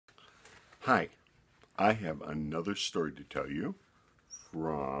Hi, I have another story to tell you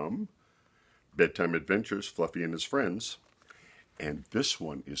from Bedtime Adventures, Fluffy and His Friends. And this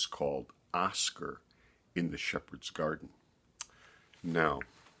one is called Oscar in the Shepherd's Garden. Now,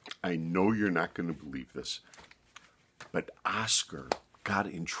 I know you're not going to believe this, but Oscar got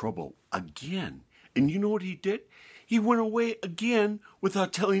in trouble again. And you know what he did? He went away again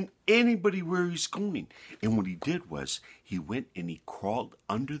without telling anybody where he's going. And what he did was he went and he crawled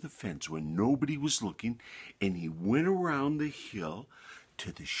under the fence when nobody was looking, and he went around the hill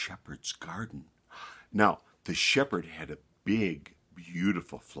to the shepherd's garden. Now, the shepherd had a big,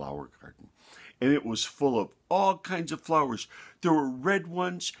 beautiful flower garden, and it was full of all kinds of flowers. There were red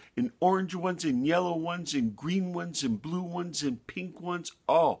ones and orange ones and yellow ones and green ones and blue ones and pink ones.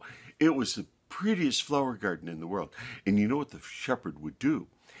 Oh, it was the prettiest flower garden in the world. And you know what the shepherd would do?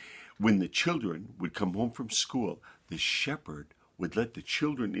 When the children would come home from school, the shepherd would let the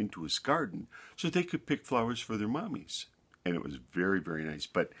children into his garden so they could pick flowers for their mommies. And it was very, very nice.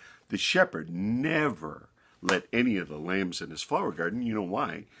 But the shepherd never let any of the lambs in his flower garden. You know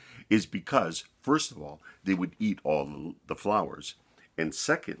why? Is because, first of all, they would eat all the flowers. And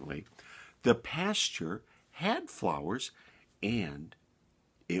secondly, the pasture had flowers, and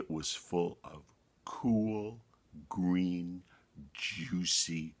it was full of cool, green,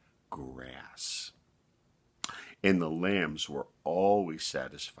 juicy grass. And the lambs were always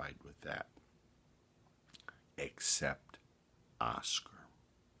satisfied with that, except Oscar.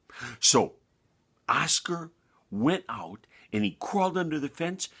 So Oscar went out and he crawled under the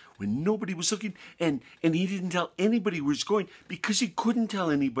fence when nobody was looking, and he didn't tell anybody where he's going, because he couldn't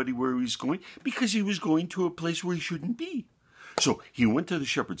tell anybody where he was going, because he was going to a place where he shouldn't be. So he went to the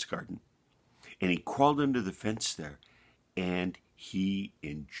shepherd's garden, and he crawled under the fence there, and he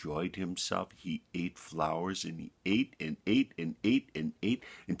enjoyed himself. He ate flowers, and he ate and ate and ate and ate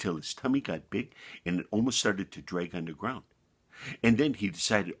until his tummy got big, and it almost started to drag underground. And then he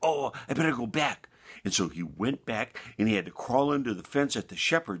decided, oh, I better go back. And so he went back, and he had to crawl under the fence at the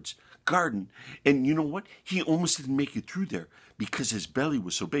shepherd's garden. And you know what? He almost didn't make it through there because his belly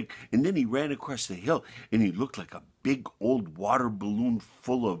was so big. And then he ran across the hill, and he looked like a big old water balloon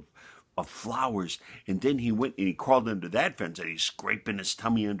full of flowers. And then he went and he crawled under that fence, and he's scraping his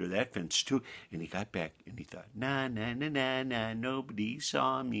tummy under that fence too. And he got back, and he thought, na, na, na, na, na, nobody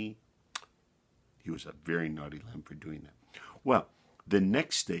saw me. He was a very naughty lamb for doing that. Well, the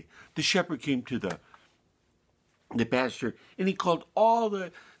next day, the shepherd came to the pasture, and he called all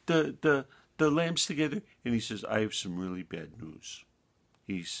the lambs together, and he says, I have some really bad news.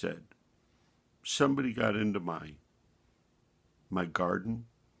 He said, somebody got into my garden,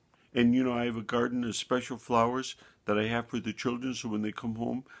 and you know, I have a garden of special flowers that I have for the children, so when they come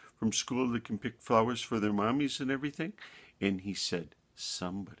home from school, they can pick flowers for their mommies and everything. And he said,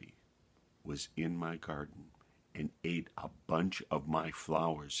 somebody was in my garden and ate a bunch of my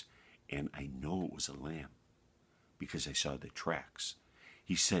flowers, and I know it was a lamb because I saw the tracks.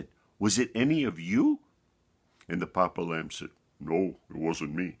 He said, was it any of you? And the papa lamb said, no, it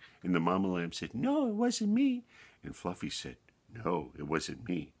wasn't me. And the mama lamb said, no, it wasn't me. And Fluffy said, no, it wasn't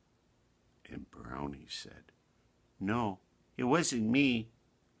me. And Brownie said, no, it wasn't me.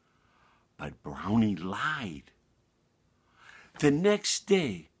 But Brownie lied. The next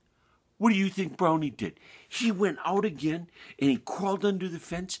day, what do you think Brownie did? He went out again, and he crawled under the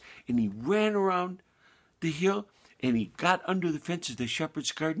fence, and he ran around the hill, and he got under the fence of the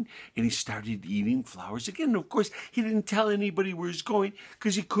shepherd's garden, and he started eating flowers again. And of course, he didn't tell anybody where he's going,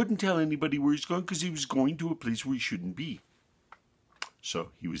 because he couldn't tell anybody where he's going, because he was going to a place where he shouldn't be. So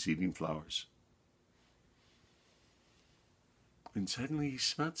he was eating flowers. And suddenly he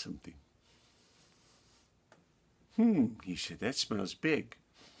smelled something. He said, that smells big.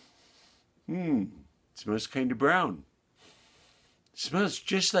 It smells kind of brown. It smells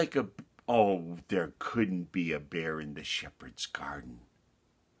just like a... Oh, there couldn't be a bear in the shepherd's garden.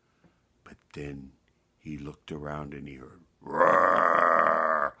 But then he looked around and he heard,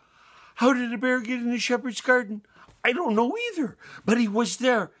 roar. How did a bear get in the shepherd's garden? I don't know either, but he was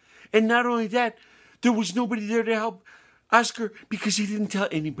there. And not only that, there was nobody there to help Oscar because he didn't tell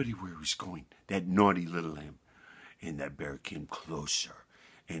anybody where he was going, that naughty little lamb. And that bear came closer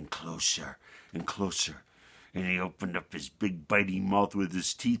and closer and closer. And he opened up his big biting mouth with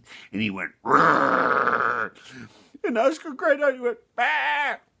his teeth, and he went, roar. And Oscar cried out, he went,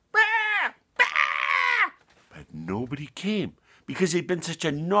 bah, bah, bah. But nobody came, because he'd been such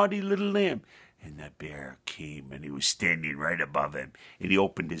a naughty little lamb. And the bear came, and he was standing right above him, and he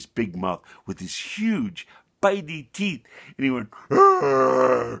opened his big mouth with his huge, bitey teeth, and he went,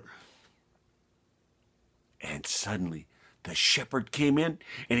 roar. And suddenly, the shepherd came in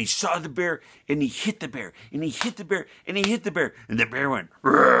and he saw the bear and he hit the bear and he hit the bear and he hit the bear and the bear went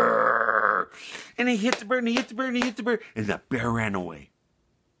roar, and he hit the bear and he hit the bear and he hit the bear and the bear ran away.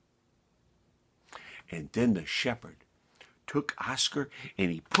 And then the shepherd took Oscar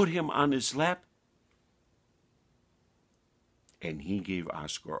and he put him on his lap and he gave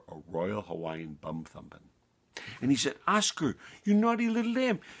Oscar a Royal Hawaiian bum thumping. And he said, Oscar, you naughty little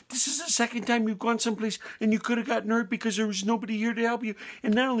lamb, this is the second time you've gone someplace and you could have gotten hurt because there was nobody here to help you.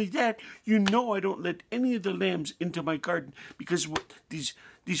 And not only that, you know I don't let any of the lambs into my garden because these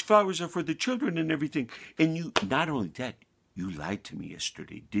flowers are for the children and everything. And you, not only that, you lied to me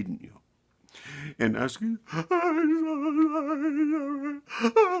yesterday, didn't you? And Oscar,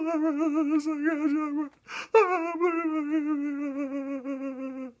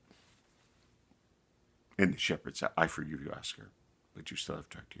 and the shepherd said, I forgive you, Oscar, but you still have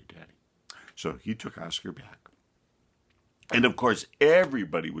to talk to your daddy. So he took Oscar back. And of course,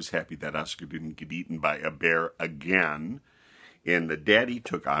 everybody was happy that Oscar didn't get eaten by a bear again. And the daddy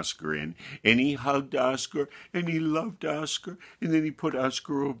took Oscar in, and he hugged Oscar, and he loved Oscar, and then he put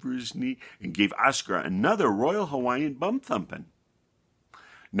Oscar over his knee and gave Oscar another Royal Hawaiian bum thumping.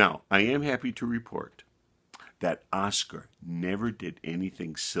 Now, I am happy to report that Oscar never did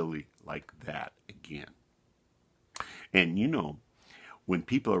anything silly like that again. And you know, when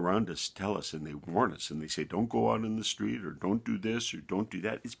people around us tell us and they warn us and they say, don't go out in the street or don't do this or don't do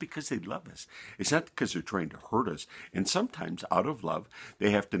that, it's because they love us. It's not because they're trying to hurt us. And sometimes out of love,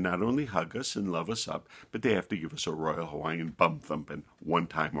 they have to not only hug us and love us up, but they have to give us a Royal Hawaiian bum thumping one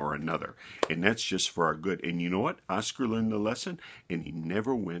time or another. And that's just for our good. And you know what? Oscar learned the lesson and he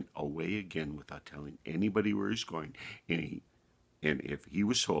never went away again without telling anybody where he's going. And if he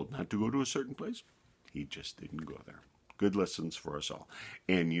was told not to go to a certain place, he just didn't go there. Good lessons for us all.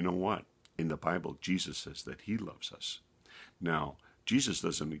 And you know what? In the Bible, Jesus says that he loves us. Now, Jesus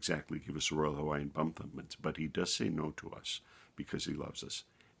doesn't exactly give us a Royal Hawaiian bum thumping, but he does say no to us because he loves us.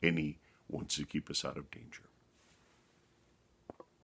 And he wants to keep us out of danger.